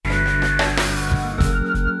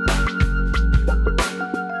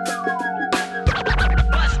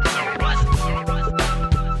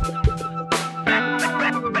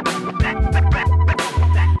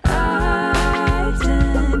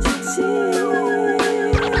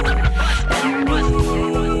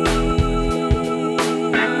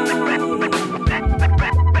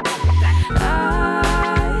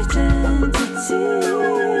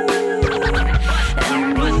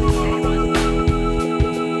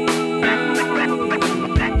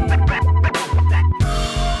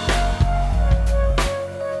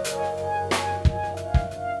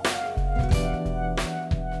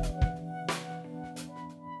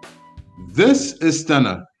is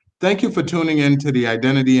Stena. Thank you for tuning in to the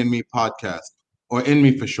Identity-n-Me podcast, or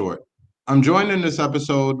In-Me for short. I'm joined in this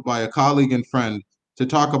episode by a colleague and friend to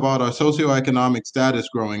talk about our socioeconomic status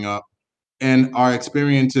growing up and our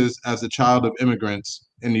experiences as a child of immigrants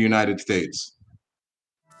in the United States.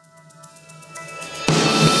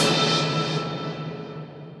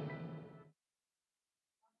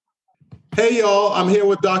 Hey y'all, I'm here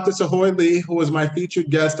with Dr. Sahoy Lee, who was my featured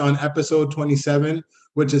guest on episode 27,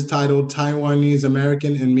 which is titled Taiwanese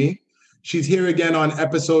American-n-Me. She's here again on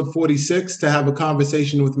episode 46 to have a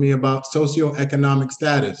conversation with me about socioeconomic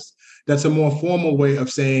status. That's a more formal way of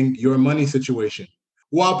saying your money situation.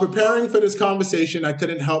 While preparing for this conversation, I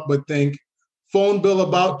couldn't help but think, phone bill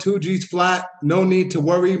about 2G's flat, no need to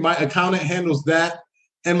worry, my accountant handles that,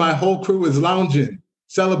 and my whole crew is lounging,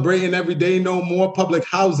 celebrating every day, no more public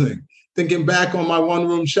housing. Thinking back on my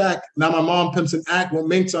one-room shack, now my mom pimps an act with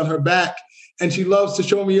minks on her back, and she loves to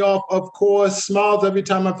show me off, of course, smiles every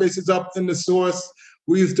time my face is up in the source.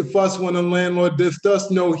 We used to fuss when the landlord dissed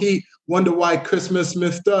us, no heat, wonder why Christmas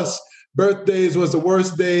missed us. Birthdays was the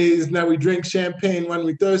worst days, now we drink champagne when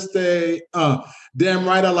we thirsty. Damn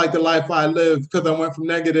right I like the life I live, because I went from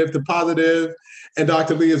negative to positive, and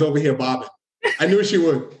Dr. Lee is over here bobbing. I knew she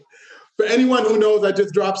would. For anyone who knows, I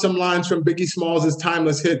just dropped some lines from Biggie Smalls'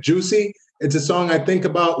 timeless hit, Juicy. It's a song I think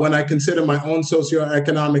about when I consider my own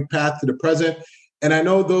socioeconomic path to the present. And I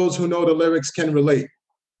know those who know the lyrics can relate.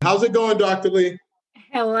 How's it going, Dr. Lee?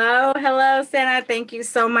 Hello, Senna. Thank you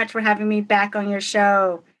so much for having me back on your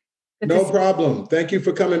show. No problem. Thank you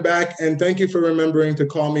for coming back. And thank you for remembering to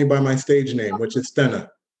call me by my stage name, which is Stena.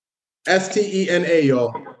 Stena,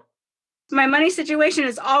 y'all. My money situation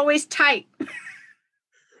is always tight.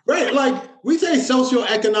 Right, like we say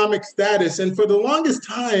socioeconomic status, and for the longest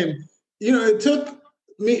time, it took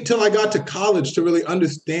me till I got to college to really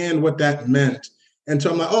understand what that meant. And so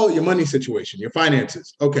I'm like, oh, your money situation, your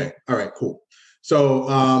finances. Okay, all right, cool. So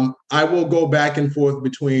I will go back and forth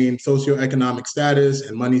between socioeconomic status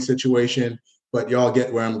and money situation, but y'all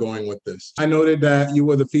get where I'm going with this. I noted that you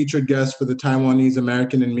were the featured guest for the Taiwanese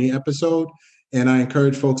American-n-Me episode, and I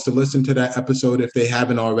encourage folks to listen to that episode if they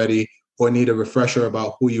haven't already, or need a refresher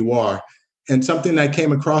about who you are. And something that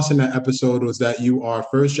came across in that episode was that you are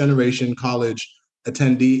first-generation college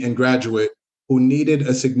attendee and graduate who needed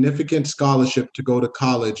a significant scholarship to go to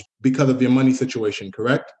college because of your money situation,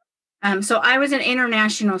 correct? So I was an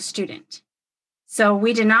international student. So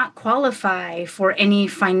we did not qualify for any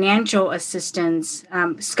financial assistance.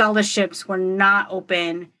 Scholarships were not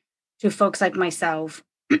open to folks like myself.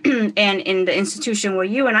 And in the institution where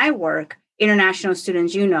you and I work, international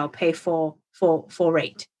students, pay full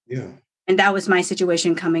rate. Yeah. And that was my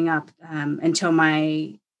situation coming up until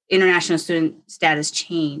my international student status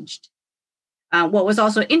changed. What was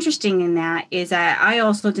also interesting in that is that I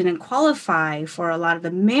also didn't qualify for a lot of the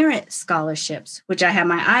merit scholarships, which I had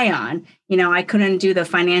my eye on. I couldn't do the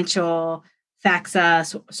financial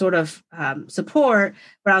FAFSA sort of support,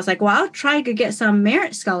 but I was like, well, I'll try to get some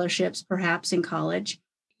merit scholarships perhaps in college.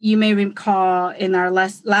 You may recall in our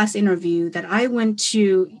last interview that I went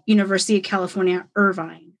to University of California,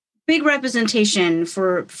 Irvine. Big representation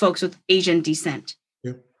for folks with Asian descent.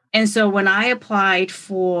 Yep. And so when I applied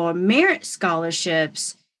for merit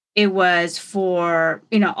scholarships, it was for,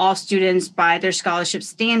 all students by their scholarship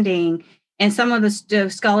standing. And some of the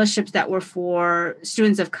scholarships that were for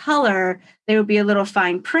students of color, there would be a little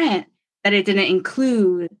fine print that it didn't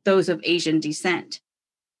include those of Asian descent,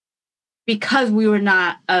 because we were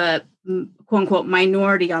not a quote unquote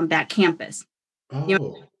minority on that campus.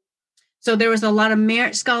 Oh. So there was a lot of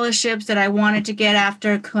merit scholarships that I wanted to get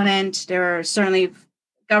after, couldn't. There were certainly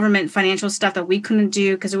government financial stuff that we couldn't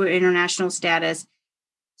do because we were international status.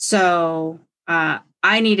 So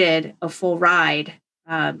I needed a full ride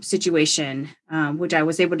situation, which I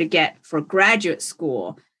was able to get for graduate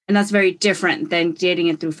school. And that's very different than getting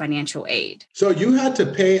it through financial aid. So you had to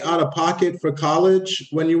pay out of pocket for college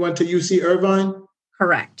when you went to UC Irvine?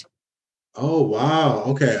 Correct. Oh, wow.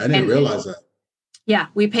 Okay. I didn't realize that. Yeah,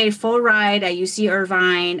 we paid full ride at UC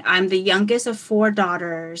Irvine. I'm the youngest of 4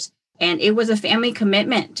 daughters, and it was a family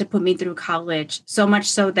commitment to put me through college, so much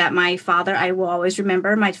so that my father, I will always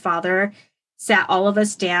remember, my father sat all of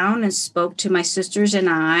us down and spoke to my sisters and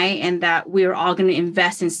I, and that we were all going to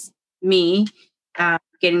invest in me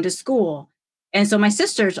getting to school. And so my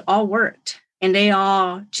sisters all worked, and they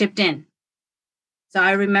all chipped in. So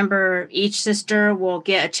I remember each sister will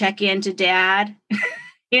get a check in to dad,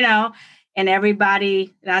 and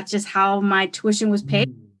everybody, that's just how my tuition was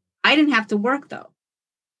paid. I didn't have to work, though.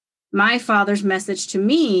 My father's message to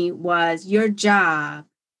me was, your job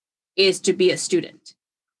is to be a student.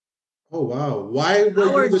 Oh, wow. Why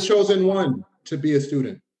were you the chosen one? to be a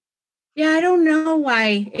student? Yeah, I don't know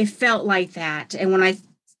why it felt like that. And when I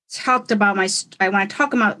talked about when I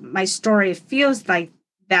talk about my story, it feels like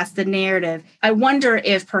that's the narrative. I wonder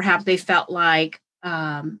if perhaps they felt like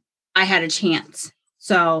I had a chance.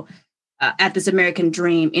 So at this American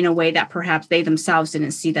dream in a way that perhaps they themselves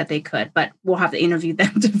didn't see that they could, but we'll have to interview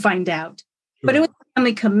them to find out. Sure. But it was a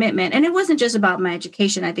family commitment. And it wasn't just about my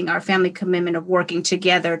education. I think our family commitment of working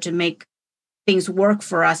together to make things work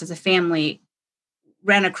for us as a family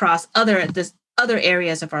ran across other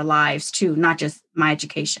areas of our lives too, not just my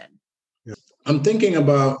education. Yeah. I'm thinking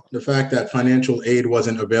about the fact that financial aid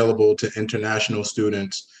wasn't available to international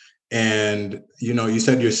students. And, you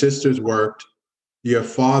said your sisters worked, your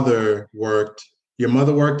father worked, your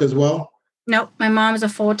mother worked as well? Nope. My mom is a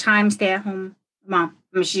full-time stay-at-home mom.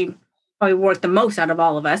 I mean, she probably worked the most out of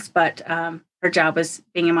all of us, but her job was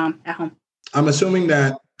being a mom at home. I'm assuming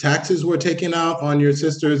that taxes were taken out on your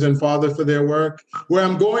sisters and father for their work. Where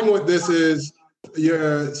I'm going with this is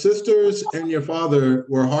your sisters and your father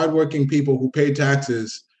were hardworking people who paid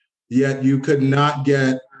taxes, yet you could not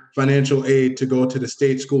get financial aid to go to the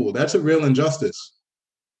state school. That's a real injustice.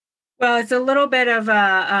 Well, it's a little bit of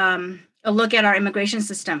a look at our immigration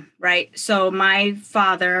system, right? So my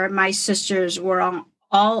father, my sisters were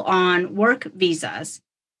all on work visas.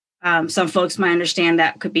 Some folks might understand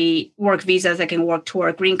that could be work visas that can work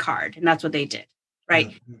toward a green card, and that's what they did, right?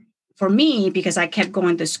 Mm-hmm. For me, because I kept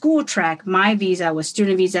going the school track, my visa was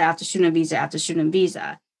student visa after student visa after student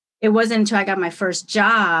visa. It wasn't until I got my first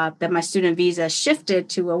job that my student visa shifted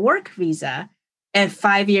to a work visa. And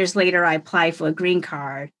 5 years later, I applied for a green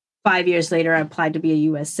card. 5 years later, I applied to be a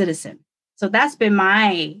U.S. citizen. So that's been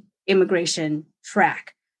my immigration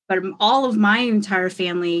track. But all of my entire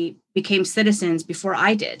family became citizens before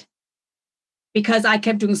I did, because I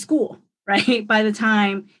kept doing school, right? By the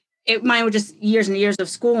time, mine were just years and years of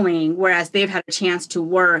schooling, whereas they've had a chance to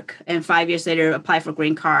work and 5 years later apply for a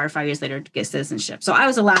green card, 5 years later to get citizenship. So I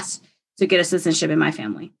was the last to get a citizenship in my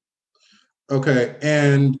family. Okay.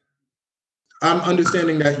 And I'm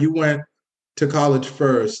understanding that you went to college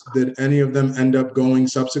first. Did any of them end up going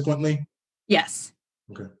subsequently? Yes.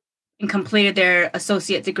 Okay. And completed their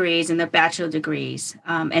associate degrees and their bachelor degrees.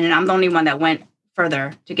 And I'm the only one that went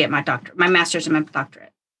further to get my doctorate, my master's and my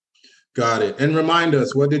doctorate. Got it. And remind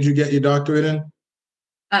us, what did you get your doctorate in?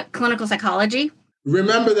 Clinical psychology.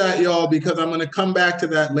 Remember that, y'all, because I'm going to come back to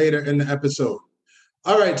that later in the episode.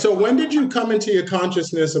 All right. So when did you come into your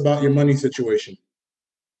consciousness about your money situation?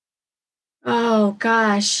 Oh,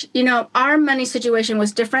 gosh. Our money situation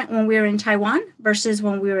was different when we were in Taiwan versus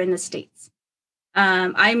when we were in the States.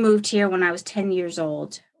 I moved here when I was 10 years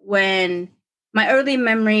old. When my early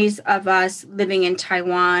memories of us living in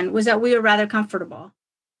Taiwan was that we were rather comfortable.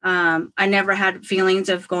 I never had feelings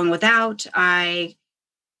of going without. My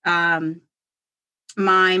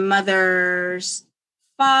mother's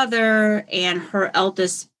father and her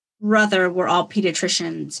eldest brother were all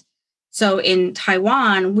pediatricians. So in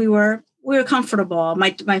Taiwan, we were comfortable.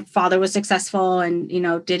 My father was successful and,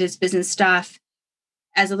 did his business stuff.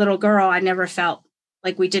 As a little girl, I never felt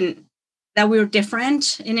like that we were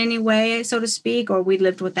different in any way, so to speak, or we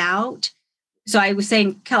lived without. So I was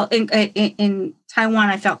saying in Taiwan,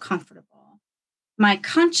 I felt comfortable. My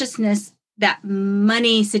consciousness that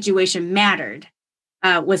money situation mattered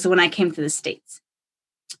was when I came to the States.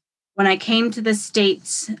 When I came to the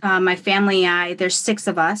States, my family, there's 6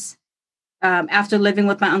 of us. After living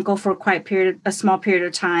with my uncle for a small period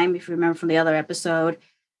of time, if you remember from the other episode,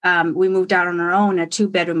 we moved out on our own, a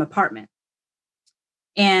 2-bedroom apartment.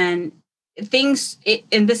 And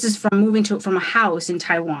and this is from moving from a house in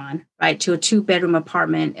Taiwan, right, to a 2-bedroom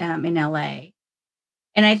apartment in LA.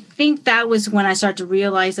 And I think that was when I started to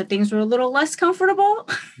realize that things were a little less comfortable.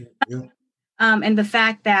 Yeah. And the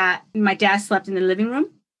fact that my dad slept in the living room.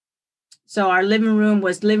 So our living room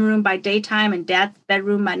was living room by daytime and dad's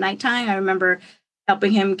bedroom by nighttime. I remember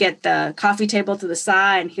helping him get the coffee table to the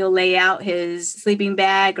side, and he'll lay out his sleeping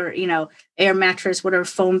bag or, air mattress, whatever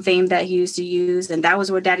foam thing that he used to use. And that was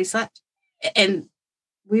where Daddy slept. And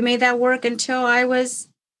we made that work until I was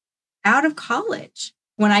out of college.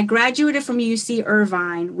 When I graduated from UC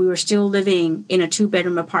Irvine, we were still living in a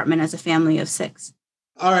 2-bedroom apartment as a family of 6.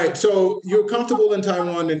 All right. So you're comfortable in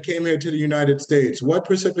Taiwan and came here to the United States. What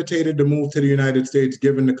precipitated the move to the United States,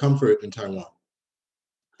 given the comfort in Taiwan?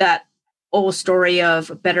 That old story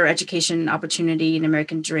of better education opportunity and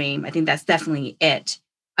American dream. I think that's definitely it.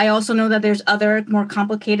 I also know that there's other more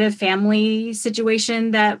complicated family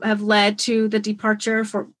situations that have led to the departure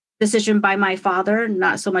for decision by my father,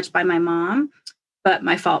 not so much by my mom. But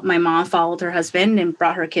my mom followed her husband and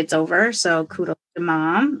brought her kids over. So kudos to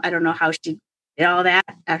Mom. I don't know how she did all that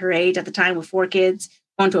at her age at the time with 4 kids,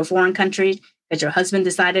 going to a foreign country because your husband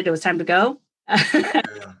decided it was time to go.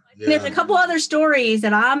 There's a couple other stories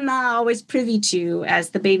that I'm not always privy to as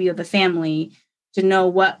the baby of the family to know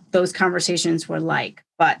what those conversations were like.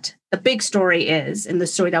 But the big story is, and the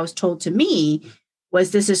story that was told to me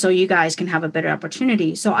was, this is so you guys can have a better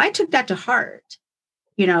opportunity. So I took that to heart.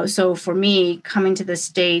 So for me, coming to the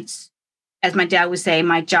States, as my dad would say,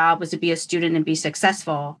 my job was to be a student and be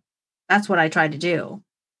successful. That's what I tried to do.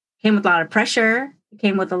 Came with a lot of pressure. It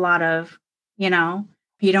came with a lot of, you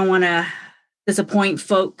don't want to disappoint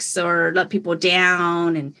folks or let people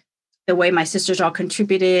down. And the way my sisters all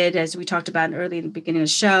contributed, as we talked about early in the beginning of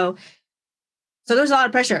the show. So there's a lot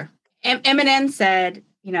of pressure. Eminem said,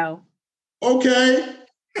 okay.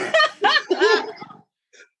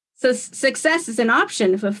 So success is an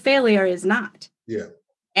option, but failure is not. Yeah.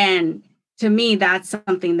 And to me, that's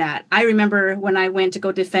something that I remember when I went to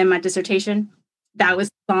go defend my dissertation. That was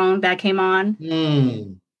the song that came on.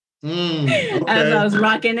 Okay. As I was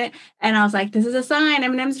rocking it. And I was like, this is a sign.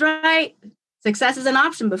 Eminem's right. Success is an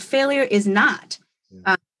option, but failure is not.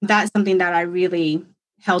 Yeah. That's something that I really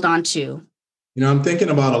held on to. I'm thinking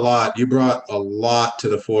about a lot. You brought a lot to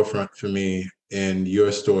the forefront for me in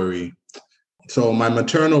your story. So my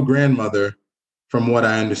maternal grandmother, from what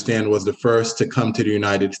I understand, was the first to come to the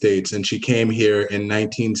United States. And she came here in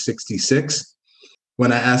 1966.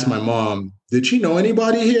 When I asked my mom, did she know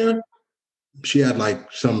anybody here? She had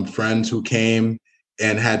like some friends who came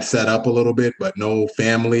and had set up a little bit, but no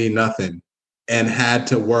family, nothing, and had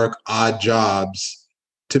to work odd jobs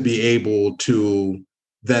to be able to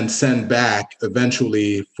then send back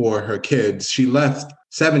eventually for her kids. She left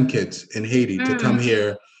 7 kids in Haiti to come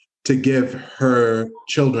here to give her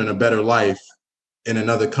children a better life in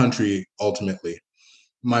another country, ultimately.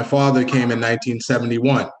 My father came in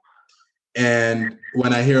 1971. And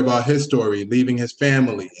when I hear about his story, leaving his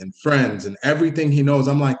family and friends and everything he knows,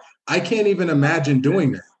 I'm like, I can't even imagine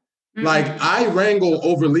doing that. Like, I wrangle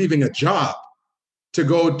over leaving a job to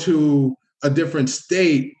go to a different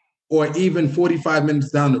state or even 45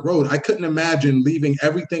 minutes down the road. I couldn't imagine leaving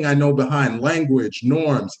everything I know behind, language,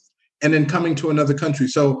 norms, and then coming to another country.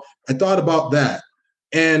 So I thought about that.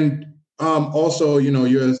 And also,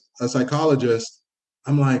 you're a psychologist.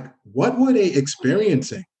 I'm like, what were they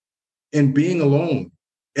experiencing in being alone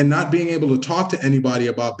and not being able to talk to anybody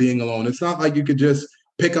about being alone? It's not like you could just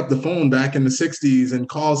pick up the phone back in the 60s and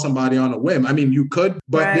call somebody on a whim. I mean, you could,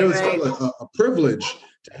 but there was still a privilege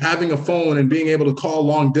to having a phone and being able to call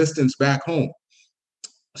long distance back home.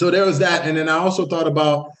 So there was that. And then I also thought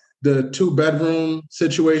about the 2-bedroom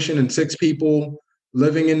situation and 6 people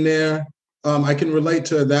living in there. I can relate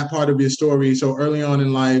to that part of your story. So early on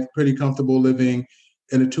in life, pretty comfortable living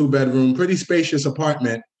in a 2-bedroom, pretty spacious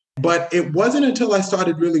apartment. But it wasn't until I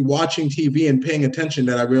started really watching TV and paying attention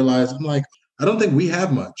that I realized, I'm like, I don't think we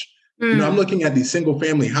have much. I'm looking at these single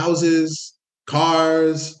family houses,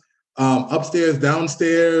 cars, upstairs,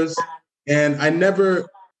 downstairs. And I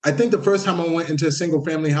think the first time I went into a single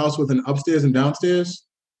family house with an upstairs and downstairs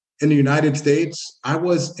in the United States, I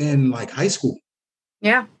was in like high school.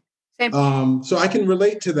 Yeah. Same. So I can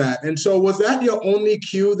relate to that. And so was that your only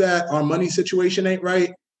cue that our money situation ain't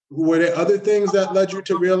right? Were there other things that led you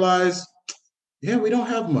to realize, yeah, we don't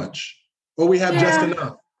have much, or we have just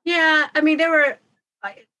enough? Yeah. I mean, there were,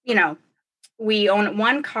 we owned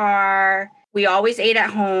 1 car. We always ate at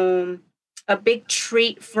home. A big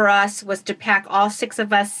treat for us was to pack all 6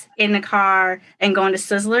 of us in the car and go into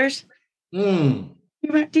Sizzlers. Do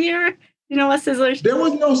you know what Sizzlers? There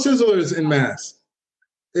was no Sizzlers in Mass,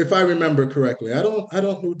 if I remember correctly. I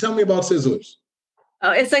don't. Tell me about Sizzlers. Oh,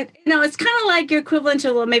 it's like, it's kind of like your equivalent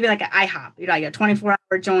to maybe like an IHOP, like a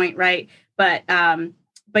 24-hour joint, right? But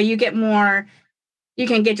you get more. You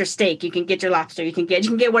can get your steak, you can get your lobster, you can get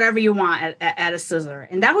whatever you want at a Sizzler,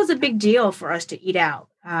 and that was a big deal for us to eat out.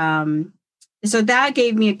 So that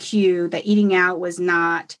gave me a cue that eating out was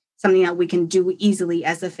not something that we can do easily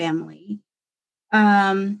as a family.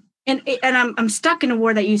 And I'm stuck in a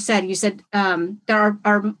word that you said. You said that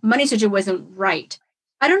our money situation wasn't right.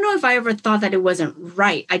 I don't know if I ever thought that it wasn't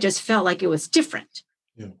right. I just felt like it was different.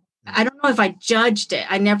 Yeah. I don't know if I judged it.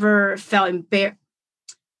 I never felt embarrassed.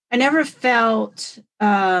 I never felt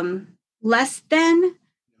less than.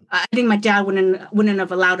 I think my dad wouldn't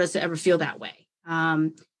have allowed us to ever feel that way.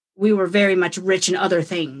 We were very much rich in other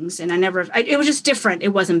things, and it was just different. It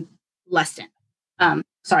wasn't less than.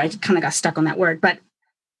 Sorry, I kind of got stuck on that word, but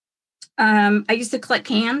I used to collect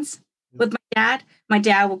cans with my dad. My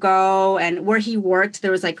dad will go, and where he worked,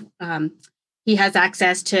 there was like, he has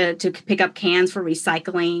access to pick up cans for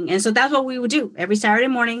recycling. And so that's what we would do every Saturday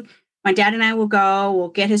morning. My dad and I will go, we'll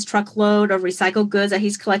get his truckload of recycled goods that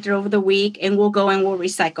he's collected over the week, and we'll go and we'll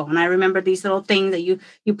recycle. And I remember these little things that you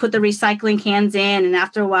put the recycling cans in, and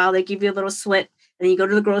after a while they give you a little slip, and then you go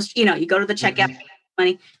to the grocery, you go to the checkout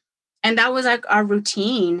money. And that was our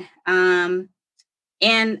routine. And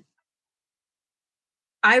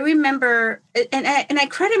I remember, and I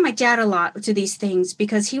credit my dad a lot to these things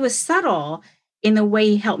because he was subtle in the way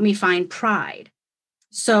he helped me find pride.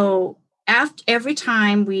 So every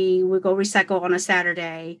time we would go recycle on a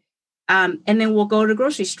Saturday, and then we'll go to the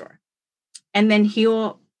grocery store, and then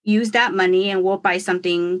he'll use that money and we'll buy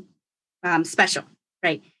something special,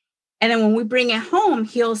 right? And then when we bring it home,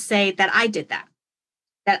 he'll say that I did that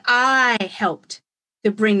I helped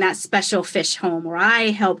to bring that special fish home, or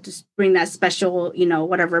I helped to bring that special,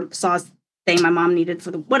 whatever sauce thing my mom needed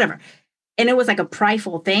for the whatever. And it was like a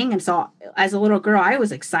prideful thing. And so as a little girl, I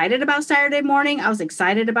was excited about Saturday morning. I was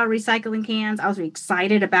excited about recycling cans. I was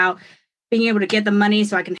excited about being able to get the money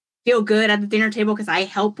so I can feel good at the dinner table because I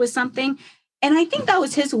helped with something. And I think that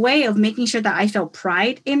was his way of making sure that I felt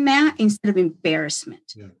pride in that instead of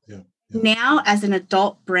embarrassment. Yeah. Now, as an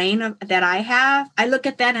adult brain that I have, I look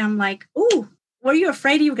at that and I'm like, ooh, were you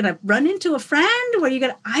afraid you were going to run into a friend?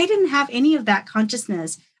 I didn't have any of that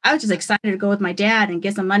consciousness. I was just excited to go with my dad and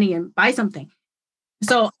get some money and buy something.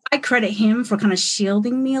 So I credit him for kind of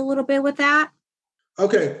shielding me a little bit with that.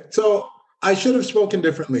 Okay, so I should have spoken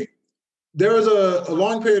differently. There was a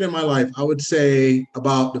long period in my life, I would say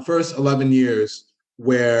about the first 11 years,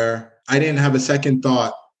 where I didn't have a second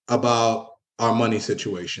thought about our money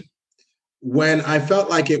situation. When I felt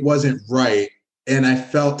like it wasn't right and I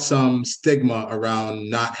felt some stigma around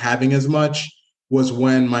not having as much was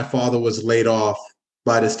when my father was laid off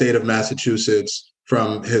by the state of Massachusetts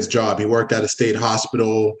from his job. He worked at a state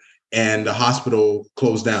hospital and the hospital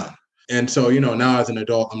closed down. And so, now as an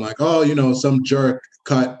adult, I'm like, oh, some jerk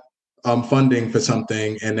cut funding for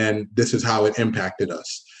something. And then this is how it impacted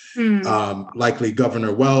us. Likely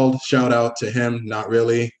Governor Weld, shout out to him. Not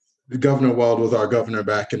really. Governor Weld was our governor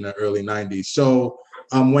back in the early 90s. So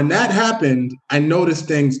when that happened, I noticed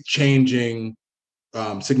things changing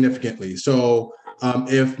significantly. So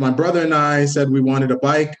if my brother and I said we wanted a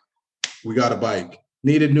bike, we got a bike.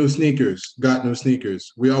 Needed new sneakers, got new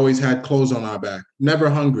sneakers. We always had clothes on our back, never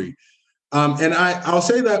hungry. And I'll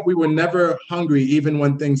say that we were never hungry, even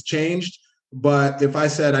when things changed. But if I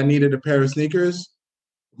said I needed a pair of sneakers,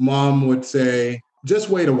 mom would say, just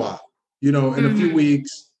wait a while. In a few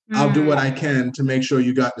weeks, I'll do what I can to make sure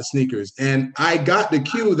you got the sneakers. And I got the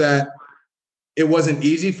cue that it wasn't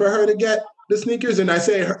easy for her to get the sneakers. And I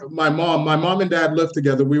say my mom and dad lived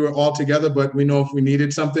together. We were all together, but we know if we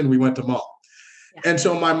needed something, we went to mom. Yeah. And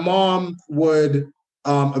so my mom would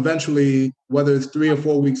eventually, whether it's 3 or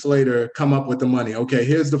 4 weeks later, come up with the money. Okay,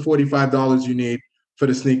 here's the $45 you need for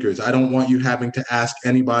the sneakers. I don't want you having to ask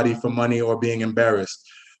anybody for money or being embarrassed.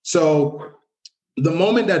 So the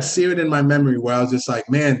moment that seared in my memory where I was just like,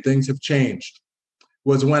 man, things have changed,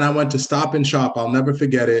 was when I went to Stop and Shop. I'll never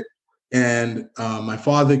forget it. And my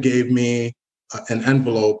father gave me an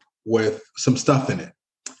envelope with some stuff in it.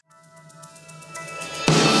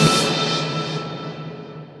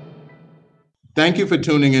 Thank you for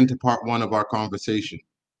tuning in to part 1 of our conversation.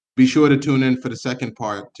 Be sure to tune in for the second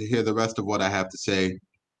part to hear the rest of what I have to say,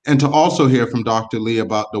 and to also hear from Dr. Lee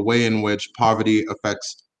about the way in which poverty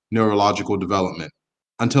affects neurological development.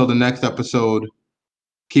 Until the next episode,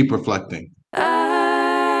 keep reflecting. Identity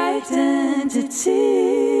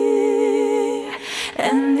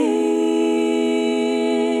and me.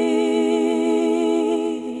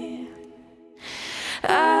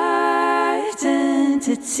 Identity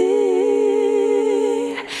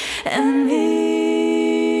and me.